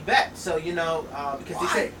wouldn't let me bet. So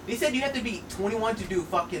because they said you have to be 21 to do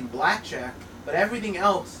fucking blackjack, but everything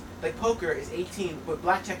else like poker is 18, but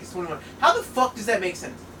blackjack is 21. How the fuck does that make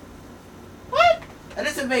sense? What? That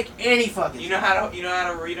doesn't make any fucking sense. You know how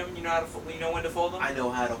to read them. You know when to fold them. I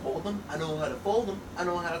know how to hold them. I know how to fold them. I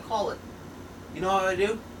know how to call it. You know how I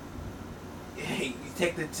do? Hey, you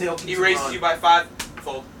take the tail. He raises you by 5.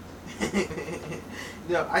 Fold.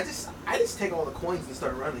 No, I just take all the coins and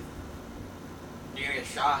start running. You're gonna get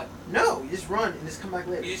shot. No, you just run and just come back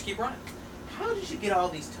later. You just keep running. How did you get all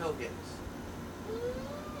these tokens?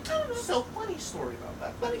 I don't know. So funny story about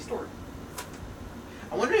that. Funny story.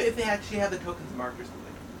 I wonder if they actually have the tokens marked or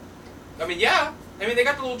something. I mean, yeah. I mean, they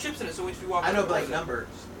got the little chips in it, so if you walk. I know, but like numbers.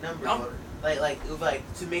 Like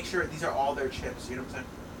to make sure these are all their chips. You know what I'm saying?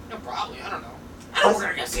 No, probably. I don't know. I don't work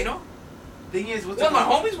at a casino. Thing is, one of my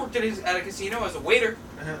homies worked at a casino as a waiter.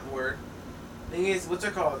 Word. Thing is, what's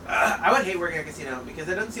it called? I would hate working at a casino because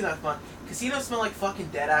it doesn't seem that fun. Casinos smell like fucking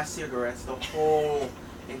dead ass cigarettes the whole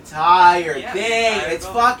entire day. It's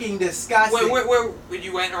fucking disgusting. Wait, when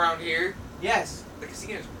you went around here? Yes. The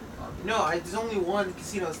casinos. No, there's only one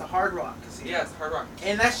casino. It's the Hard Rock Casino. Yeah, it's the Hard Rock.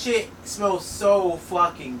 And that shit smells so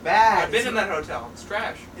fucking bad. I've been in that hotel. It's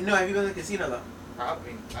trash. No, have you been in the casino though?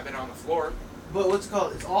 Probably. I've been on the floor. But what's it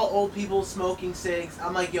called? It's all old people smoking cigs.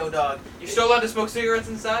 I'm like, yo, dog. You're still allowed to smoke cigarettes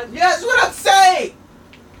inside? Yeah, that's what I'm saying!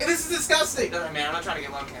 And this is disgusting. Man, I'm not trying to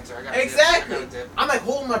get lung cancer. I got exactly. dip. I'm like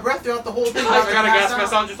holding my breath throughout the whole thing. I got a gas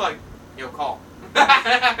mask on, just like, yo, call.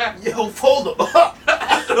 Yo, fold them.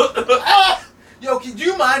 Yo, do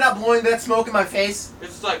you mind not blowing that smoke in my face?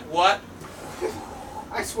 It's just like, what?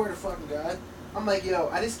 I swear to fucking God. I'm like, yo,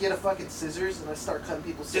 I just get a fucking scissors and I start cutting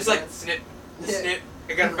people's just cigarettes. Just like, snip.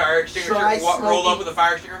 I got a fire extinguisher. Roll up with a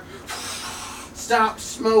fire extinguisher. Stop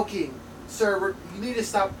smoking. Sir, you need to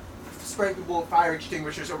stop spraying people with fire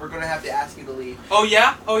extinguishers or we're going to have to ask you to leave. Oh,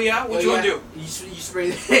 yeah? Oh, yeah? What you want to do? You spray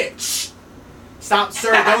the... Stop,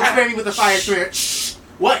 sir. Don't spray me with a fire extinguisher.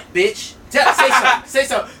 What, bitch? Say so. Say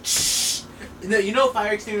so. No, you know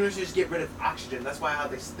fire extinguishers get rid of oxygen. That's why how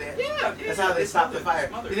they stay. Yeah. That's how they stop the fire.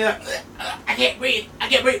 Like, I can't breathe. I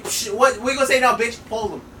can't breathe. What you gonna say now, bitch?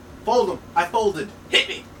 Fold them. Fold them. I folded. Hit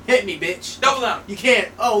me. Hit me, bitch. Double down. You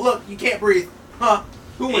can't. Oh, look. You can't breathe. Huh?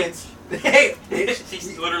 Who wins? Hey, bitch.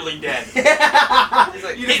 She's literally dead. He's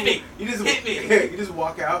like, hit me. You just hit me. You just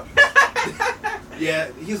walk out.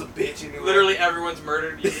 Yeah, he was a bitch anyway. Literally everyone's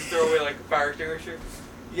murdered. You just throw away like a fire extinguisher.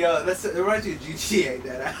 Yo, it reminds me of GTA,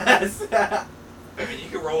 deadass. I mean, you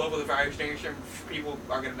can roll up with a fire extinguisher and people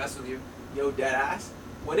are gonna mess with you. Yo, deadass.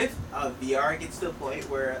 What if VR gets to the point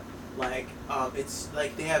where, like, it's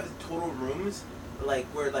like they have total rooms, like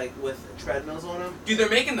where like with treadmills on them? Dude, they're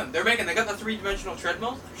making them. They got the 3-dimensional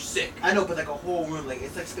treadmills. They're sick. I know, but like a whole room, like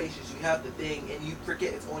it's like spacious. You have the thing, and you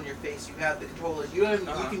forget it's on your face. You have the controllers. You don't.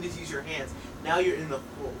 You can just use your hands. Now you're in the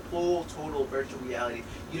full total virtual reality.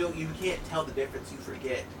 You can't tell the difference. You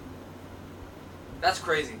forget. That's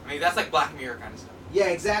crazy. I mean, that's like Black Mirror kind of stuff. Yeah,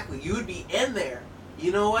 exactly. You would be in there.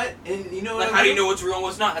 You know what? And you know what? Like, how do you know what's real and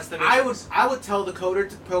what's not? That's the Matrix. I would tell the coder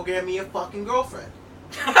to program me a fucking girlfriend.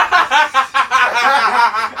 I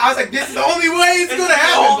was like, this is the only way it's gonna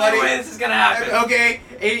happen, buddy. The only way this is gonna happen. Okay,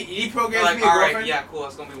 and he programs like, me a girlfriend. Alright, yeah, cool.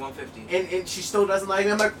 It's gonna be 150. And she still doesn't like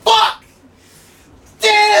me. I'm like, fuck!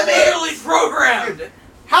 Damn it! Literally programmed.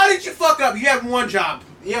 How did you fuck up? You have one job.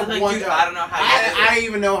 You have one job. I don't know how. I don't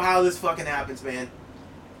even know how this fucking happens, man.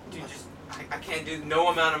 Dude, I can't do. No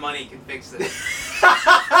amount of money can fix this.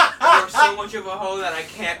 You're so much of a hoe that I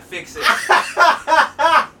can't fix it.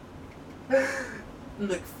 I'm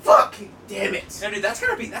like, fuck, damn it. No, dude, that's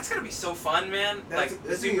gonna be so fun, man. That's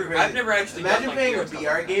super. I've never actually. Imagine done, playing like, a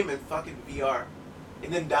VR game and fucking VR,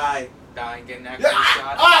 and then die. dying, getting actually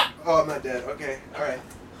shot. Ah! Oh, I'm not dead. Okay, all right.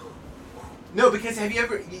 No, because have you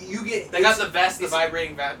ever you get? They got the vest, the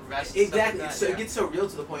vibrating vest. Exactly. Like So yeah. it gets so real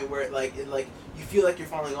to the point where it you feel like you're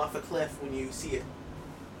falling off a cliff when you see it.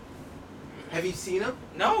 Have you seen them?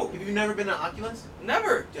 No. Have you never been to Oculus?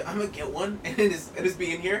 Never. Dude, I'm gonna get one, and it is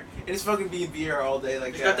being here. It is fucking being VR all day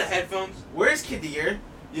like You that. got the headphones. Where's Kadir?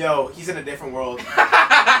 Yo, he's in a different world.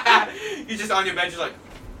 You just on your bench, you're like.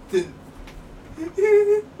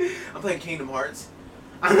 I'm playing Kingdom Hearts.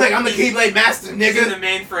 I'm the Keyblade Master, He's in nigga. the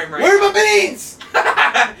mainframe right Where now. are my beans?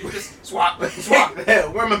 Just swap.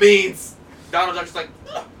 Where are my beans? Donald Duck's like.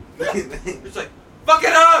 Just like, fuck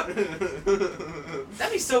it up!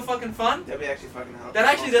 That'd be so fucking fun. That'd be actually fucking hell. That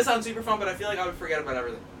actually does sound super fun, but I feel like I would forget about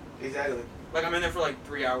everything. Exactly. Like I'm in there for like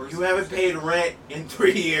 3 hours. You haven't paid rent in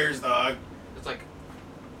 3 years, dog. It's like,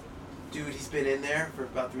 Dude, he's been in there for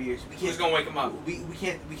about 3 years. who's gonna wake him up? We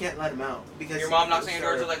can't let him out because Your mom knocks on your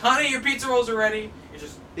door and is like, honey, your pizza rolls are ready. You're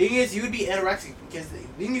just. The thing is, you would be anorexic because the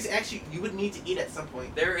thing is actually you would need to eat at some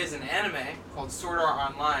point. There is an anime called Sword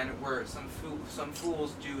Art Online where some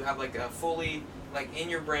fools do have like a fully like in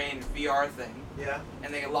your brain VR thing, Yeah.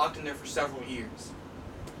 and they get locked in there for several years,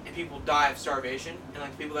 and people die of starvation, and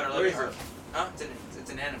like people that are living Where are, is it? huh?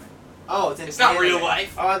 It's an anime. Oh, It's not anime. real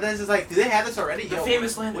life. Oh, this is like, do they have this already? The Yo,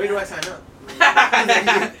 famous land. Where do I sign up?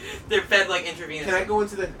 They're fed like intravenous. Can I go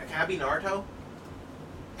into can I be Naruto?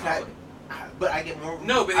 But I get more.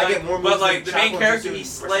 No, but I like, get more but moves like the than main Chapo character, Jutsu he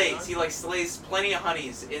versus slays. Naruto. He like slays plenty of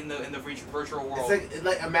honeys in the virtual world. It's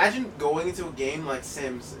like imagine going into a game like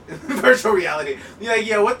Sims, virtual reality. You're like,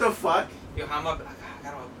 yeah, what the fuck? Yo, how am I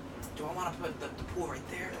gotta. Do I want to put the pool right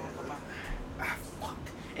there? Do I wanna put my... Fuck.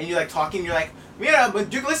 And you're like talking. You're like, yeah,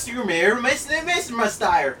 but you listen to your mayor, Mr.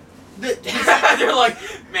 Mustaire. They're like,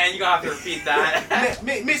 man, you gonna have to repeat that.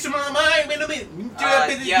 Mr.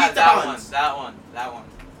 Yeah, that one.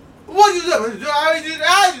 What is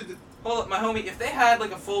that? Hold up, my homie. If they had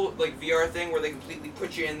like a full like VR thing where they completely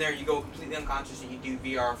put you in there, you go completely unconscious and you do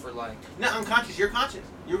VR for like. Not unconscious. You're conscious.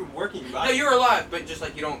 You're working your body. No, you're alive, but just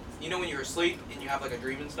like you don't. You know when you're asleep and you have like a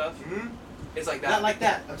dream and stuff. Mm-hmm. It's like that. Not like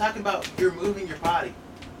that. I'm talking about you're moving your body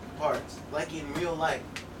parts like in real life.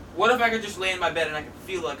 What if I could just lay in my bed and I could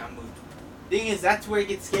feel like I'm moving? Thing is, that's where it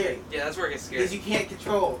gets scary. Yeah, that's where it gets scary. Because you can't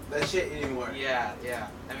control that shit anymore. Yeah.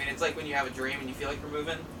 I mean, it's like when you have a dream and you feel like you're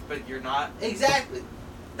moving, but you're not. Exactly.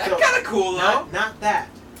 That's So, kind of cool, though. Not that.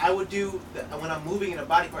 I would do when I'm moving in a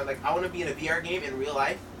body part. Like I want to be in a VR game in real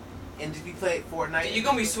life, and just be playing Fortnite. Dude, you're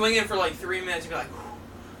gonna be swinging for like 3 minutes. You'll be like,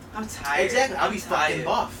 I'm tired. Exactly. I'll I'm be tired. fucking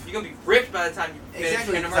buff. You're gonna be ripped by the time you finish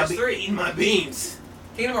Exactly. Kingdom Because Hearts I'll be 3. eating my beans.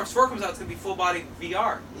 Kingdom Hearts 4 comes out. It's gonna be full body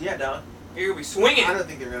VR. Yeah, dog. You're gonna be swinging. I don't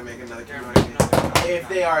think they're gonna make another Kingdom No, Hearts game. no. If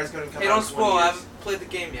they are, it's gonna come Hey, out. don't in 20 spoil. I years. haven't played the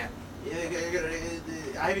game yet. Yeah,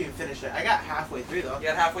 I haven't even finished it. I got halfway through though. You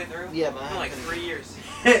got halfway through? Yeah, but I'm like 3 years.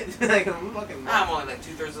 like I'm fucking. I'm only like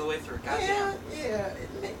 2/3 of the way through. Goddamn. Yeah.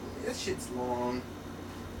 This shit's long.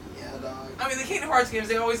 Yeah, dog. I mean, the Kingdom Hearts games,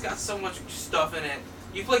 they always got so much stuff in it.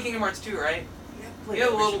 You play Kingdom Hearts 2, right? You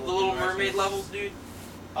have the Little Mermaid levels, dude.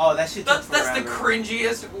 Oh, that shit. That's the forever.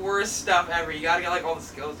 cringiest, worst stuff ever. You gotta get like all the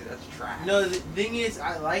skills, dude. That's trash. No, the thing is,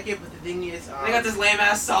 I like it, but the thing is, They got this lame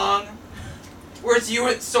ass song where it's you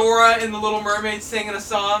and Sora and the Little Mermaid singing a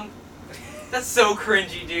song. That's so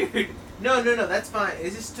cringy, dude. No, that's fine.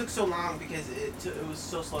 It just took so long because it was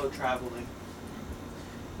so slow traveling.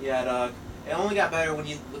 Yeah, dog. It only got better when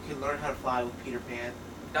you could learn how to fly with Peter Pan.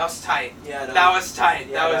 That was tight. Yeah, dog. That was tight.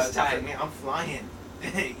 Yeah, that was tight. Like, man, I'm flying.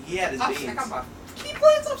 He had his I'm beans. Keep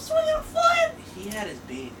playing, stop swinging, I'm flying. He had his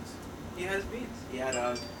beans. He has beans. Yeah,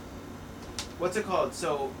 dog. What's it called?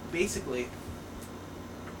 So basically,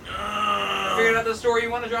 Figured out the story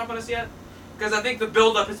you want to drop on us yet? Because I think the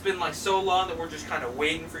build-up has been like so long that we're just kind of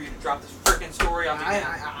waiting for you to drop this freaking story on the game.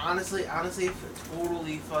 I honestly,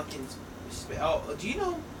 totally fucking. Do you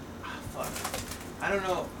know? Ah, fuck. I don't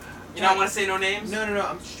know. You don't want to say no names? No.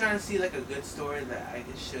 I'm just trying to see like a good story that I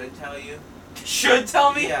should tell you. Should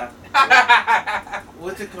tell me? Yeah.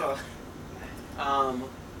 What's it called?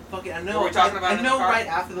 Fucking. I know. Were we talking about it I in the know. car? Right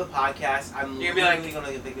after the podcast, I'm You're gonna literally be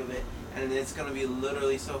gonna think of it, and it's gonna be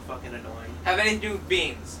literally so fucking annoying. Have anything to do with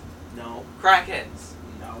beans? No. Crackheads?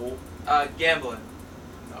 No. Gambling?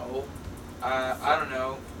 No. I don't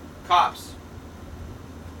know. Cops?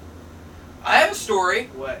 I have a story.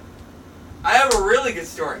 What? I have a really good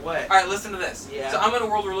story. What? Alright, listen to this. Yeah. So I'm in a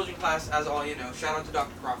world religion class, as all you know. Shout out to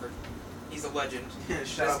Dr. Crawford. He's a legend. Shut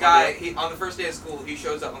This up, guy, my on the first day of school, he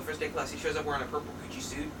shows up, on the first day of class, he shows up wearing a purple Gucci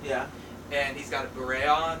suit, Yeah. and he's got a beret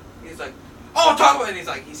on. He's like, oh, talk about it! And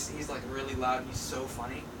he's like really loud, and he's so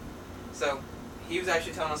funny. So, he was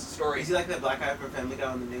actually telling us a story. Is he like that black guy from Family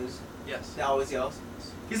Guy on the news? Yes. That always yells.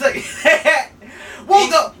 He's like,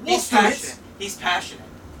 well, he's passionate. He's passionate.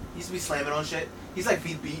 He used to be slamming on shit. He's like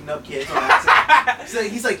beating up kids on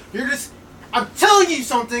accident. he's like, you're just. I'm telling you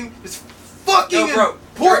something. It's fucking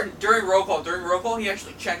important. During roll call, he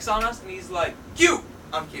actually checks on us and he's like, Q.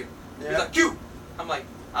 I'm Q. Yeah. He's like, Q. I'm like,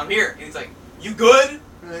 I'm here. And he's like, you good?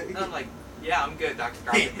 And I'm like, yeah, I'm good, Dr.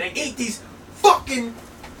 Carter. Thank you. Eat these fucking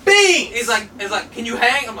beans. He's like, can you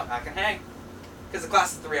hang? I'm like, I can hang, because the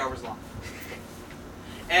class is 3 hours long.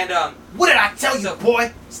 And what did I tell you,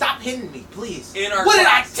 boy? Stop hitting me, please. What did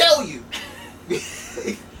I tell you?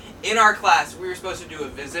 In our class, we were supposed to do a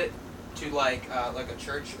visit to like a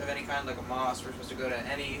church of any kind, like a mosque. We're supposed to go to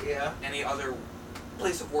any other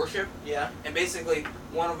place of worship. Yeah. And basically,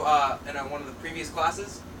 one of the previous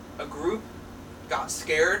classes, a group got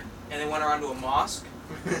scared and they went around to a mosque.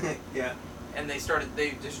 Yeah. And they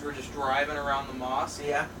were just driving around the mosque.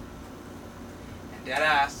 Yeah. And dead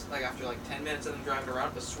ass, like after like 10 minutes of them driving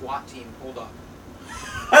around, the SWAT team pulled up.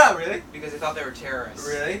 Really? Because they thought they were terrorists.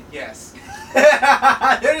 Really? Yes.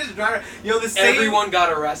 They're just driving. Everyone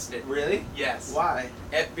got arrested. Really? Yes. Why?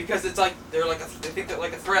 Because it's like they think they're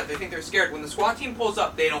like a threat. They think they're scared. When the SWAT team pulls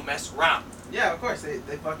up, they don't mess around. Yeah, of course. They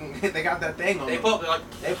got that thing on. They pull up.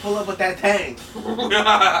 They pull up with that thing.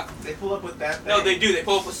 They pull up with that thing. No, they do. They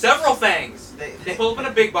pull up with several things. They pull up in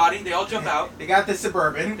a big body. They all jump out. They got the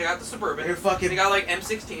Suburban. They're got like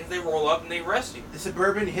M16s. They roll up and they arrest you. The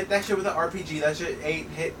Suburban, hit that shit with an RPG. That shit ain't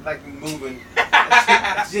hit like moving.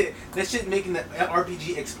 that shit making the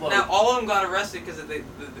RPG explode. Now all of them got arrested because the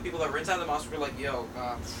people that were inside the mosque were like, yo,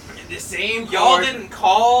 the same y'all didn't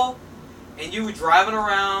call. And you were driving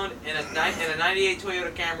around in a 98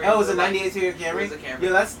 Toyota Camry. Oh, it was a 98 Toyota Camry? It was a Camry.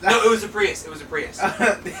 Yeah, that's... No, it was a Prius. Driving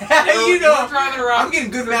around. I'm getting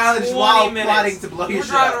good mileage while plotting to blow your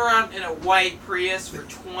shit up. We're driving around in a white Prius for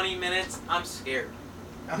 20 minutes. I'm scared.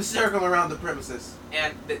 I'm circling around the premises.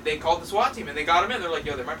 And they called the SWAT team and they got him in. They're like,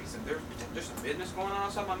 yo, there's some business going on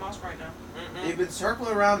outside my mosque right now. Mm-mm. They've been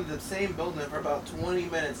circling around the same building for about 20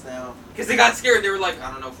 minutes now. Because they got scared. They were like, I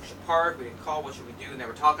don't know if we should park. We didn't call. What should we do? And they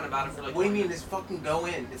were talking about it for like... What do you mean? Just fucking go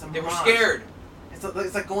in. They were scared.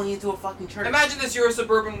 It's like going into a fucking church. Imagine this: you're a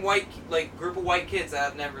suburban group of white kids that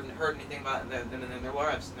have never heard anything about them in their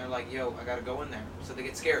lives, and they're like, "Yo, I gotta go in there," so they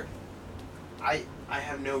get scared. I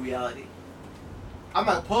have no reality. I'm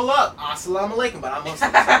like, pull up, assalamu alaikum, but I'm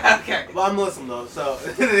Muslim. Okay. Well, I'm Muslim though, so.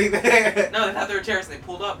 No, they thought they were terrorists, and they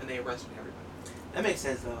pulled up and they arrested everybody. That makes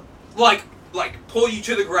sense though. Like pull you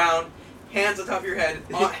to the ground, hands on top of your head,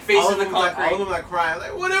 face in the concrete. All of them like crying,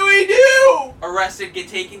 like, what do we do? Arrested, get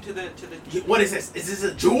taken to the. What is this? Is this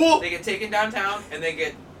a jewel? They get taken downtown and they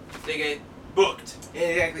get booked. Yeah,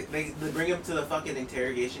 exactly. They bring them to the fucking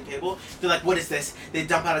interrogation table. They're like, what is this? They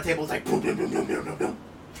dump out a table. It's like boom, boom, boom, boom, boom, boom, boom.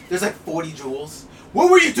 There's like 40 jewels. What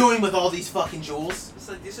were you doing with all these fucking jewels? It's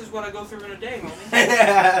like, this is what I go through in a day,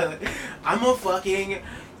 homie. I'm a fucking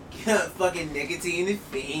nicotine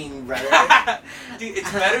fiend, brother. Dude, it's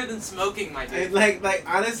better than smoking, my dude. Like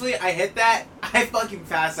honestly, I hit that, I fucking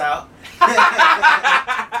pass out.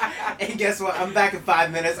 And guess what? I'm back in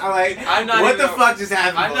 5 minutes. I'm like, what the fuck just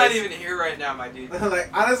happened? I'm not even here right now, my dude. Like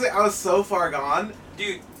honestly, I was so far gone.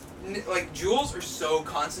 Dude, like jewels are so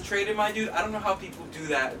concentrated, my dude. I don't know how people do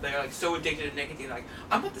that. They're like so addicted to nicotine. Like,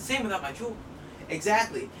 I'm not the same without my jewel.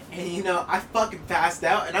 Exactly. And you know, I fucking passed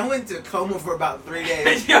out and I went into a coma for about 3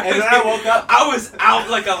 days. And when I woke up, I was out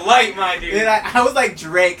like a light, my dude. And I was like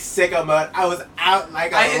Drake, sicko mode. I was out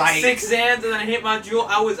like a light. I hit 6 Xans and then I hit my jewel.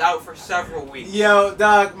 I was out for several weeks. Yo,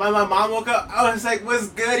 dog, my mom woke up. I was like, what's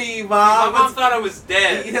goody, mom? My mom thought I was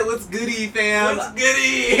dead. You know, what's goody, fam? What's goody?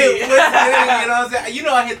 What's goody? You know what I'm saying? You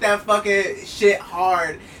know I hit that fucking shit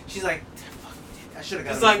hard. She's like, I should have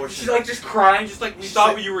got an abortion. She's like just crying, just like we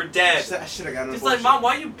thought you were dead. I should have got an abortion. Just like, Mom,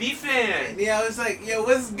 why you beefing? Yeah, I was like, yo,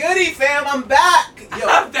 what's goody, fam? I'm back. Yo,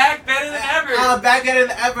 I'm back better than ever. I'm back better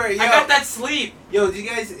than ever. Yo. I got that sleep. Yo, did you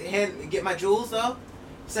guys get my jewels though?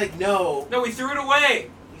 It's like, no. No, we threw it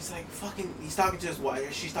away. He's like, fucking. He's talking to his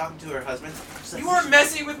wife. She's talking to her husband. Like, you are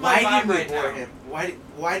messing with my vibe right now.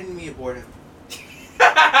 Why didn't we abort him?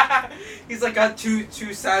 He's like got two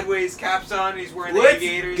sideways caps on. And he's wearing the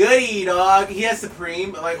aviators. Goody, dog. He has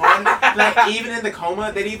Supreme. Like even in the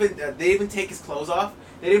coma, they didn't even take his clothes off.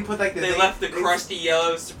 They didn't put like the. They left the crusty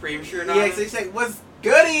yellow Supreme shirt on. Yeah, so he's like, "What's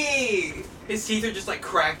goody?" His teeth are just like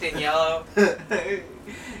cracked in yellow.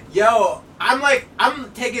 Yo,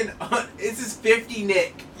 I'm taking. This is 50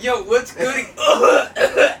 Nick. Yo, what's goody?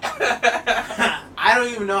 I don't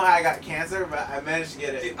even know how I got cancer, but I managed to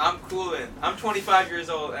get it. Dude, I'm coolin'. I'm 25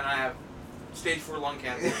 years old and I have stage 4 lung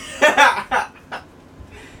cancer.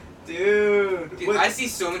 Dude, I see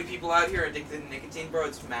so many people out here addicted to nicotine, bro.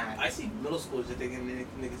 It's mad. I see middle schoolers addicted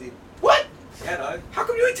to nicotine. What? Yeah, dog. How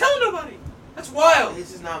come you ain't telling nobody? That's wild.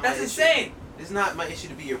 This is not my That's issue. insane. It's not my issue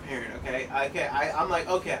to be your parent, okay? I'm like,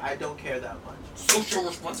 okay, I don't care that much. Social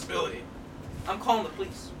responsibility. I'm calling the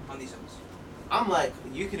police on these hoes. I'm like,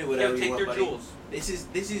 you can do whatever Take you want, their buddy. jewels. This is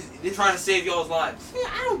Trying to save y'all's lives. Yeah,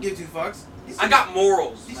 I don't give two fucks. I got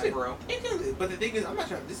morals, These my are- bro. But the thing is, I'm not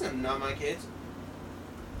trying. This is not my kids.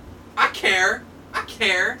 I care.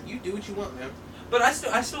 You do what you want, man. But I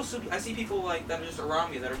see people like that are just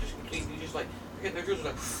around me that are just completely just like forget their jewels,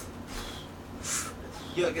 like.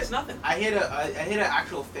 Yo, like it's nothing. I hit an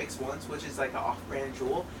actual fix once, which is like an off-brand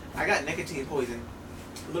jewel. I got nicotine poison.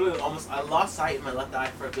 Literally, I lost sight in my left eye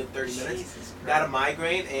for a good 30 minutes. Jesus Got a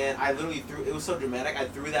migraine, and I literally threw. It was so dramatic. I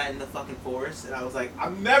threw that in the fucking forest, and I was like,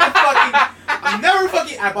 I'm never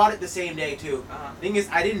fucking. I bought it the same day too. Thing is,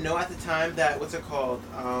 I didn't know at the time that what's it called?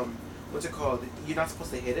 You're not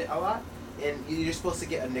supposed to hit it a lot, and you're supposed to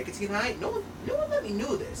get a nicotine high. No one let me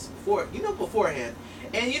knew this beforehand.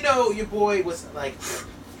 And your boy was like,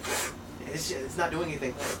 it's not doing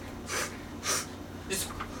anything.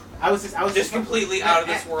 I was just completely out of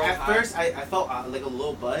this world. At first, I felt like a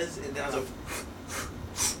little buzz, and then I was like,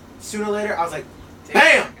 sooner or later, I was like,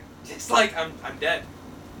 bam! It's like I'm dead.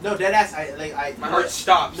 No, dead ass. My heart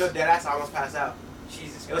stops. No, dead ass. I almost passed out.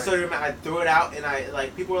 Jesus It was Christ. so dramatic. I threw it out,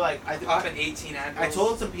 and people were like, Popping 18 Advils. I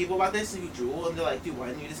told some people about this who drool, and they're like, dude, why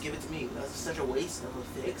didn't you just give it to me? That's such a waste of a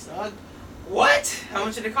fix, dog. What? How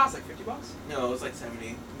much did it cost? Like $50? No, it was like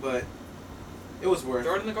 70, but it was worth.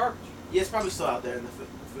 Throw it in the garbage. Yeah, it's probably still out there in the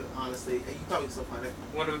honestly. You probably still find it.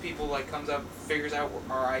 One of the people like comes up, figures out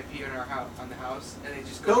our IP on our house, on the house, and they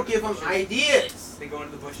just go. Don't give them ideas. They go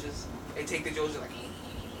into the bushes. They take the jewels. They're like,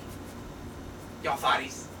 y'all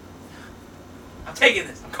thotties. I'm taking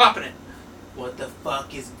this. I'm copping it. What the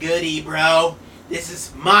fuck is goody, bro? This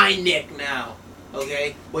is my nick now.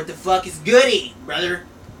 Okay? What the fuck is goody, brother?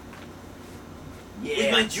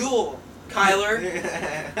 With my jewel, Kyler.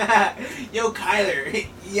 Yo, Kyler.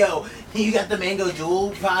 Yo, you got the mango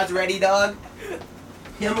jewel pods ready, dog?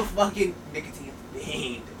 I'm a fucking nicotine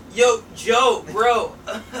fiend. Yo, Joe, bro.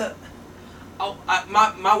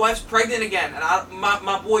 My wife's pregnant again, and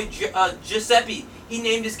my boy Giuseppe, he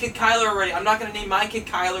named his kid Kyler already. I'm not gonna name my kid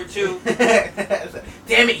Kyler too.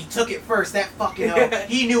 Damn it, he took it first. That fucking hell.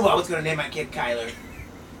 He knew I was gonna name my kid Kyler.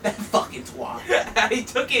 That fucking twat. He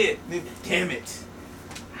took it. Damn it.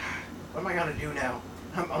 What am I gonna do now?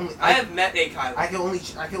 I have met a Kyler. I can only.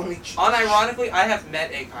 Unironically, I have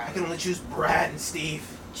met a Kyler. I can only choose Brad and Steve.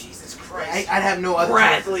 Jesus Christ. I'd have no other.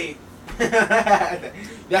 Bradley.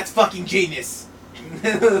 That's fucking genius.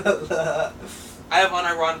 I have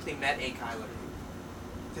unironically met a Kyler.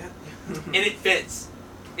 And it fits.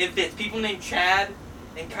 It fits. People named Chad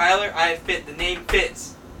and Kyler, I fit. The name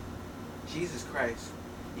fits. Jesus Christ.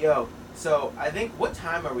 Yo, so I think, what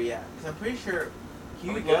time are we at? Because I'm pretty sure.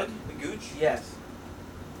 Are we good? We gooch? Yes.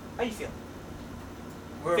 How you feel?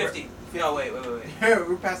 We're 50. No, wait.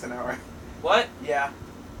 We're past an hour. What? Yeah.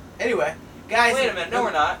 Anyway, guys. Wait a minute. No,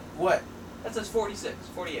 we're not. What? That says 46.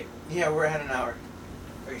 48. Yeah, we're at an hour.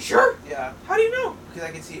 Are you sure? Yeah. How do you know? Because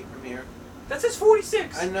I can see it from here. That says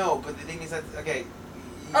 46. I know, but the thing is that, okay.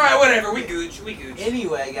 Alright, whatever. We gooch.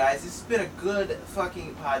 Anyway, guys, this has been a good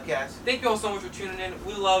fucking podcast. Thank you all so much for tuning in.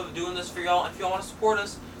 We love doing this for y'all. If y'all want to support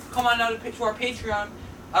us, come on down to our Patreon.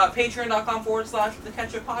 Patreon.com/The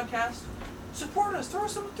Ketchup Podcast. Support us. Throw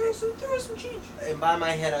us some change. And buy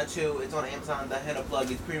my henna too. It's on Amazon. The henna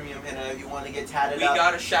plug is premium henna. If you want to get tatted We up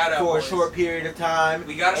got a shout out for boys. a short period of time.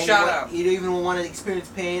 We got a and shout out. You don't even want to experience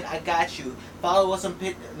pain. I got you. Follow us on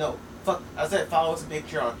follow us on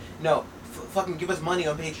Patreon. No. Fucking give us money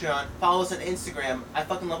on Patreon. Follow us on Instagram. I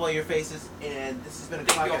fucking love all your faces. And this has been a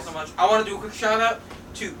good Thank you all podcast. so much. I want to do a quick shout out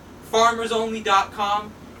to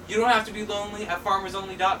FarmersOnly.com. You don't have to be lonely at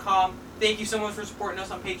FarmersOnly.com. Thank you so much for supporting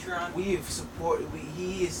us on Patreon. He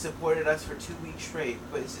has supported us for 2 weeks straight,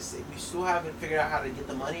 but it's just we still haven't figured out how to get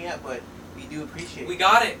the money yet. But we do appreciate it. We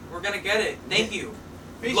got it. We're gonna get it. Thank you.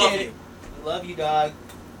 Appreciate it. We love you, dog.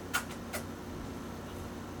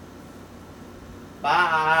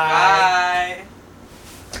 Bye.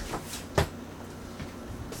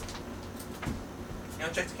 You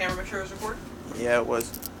wanna check the camera, make sure it was recording? Yeah, it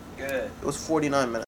was. Good. It was 49 minutes.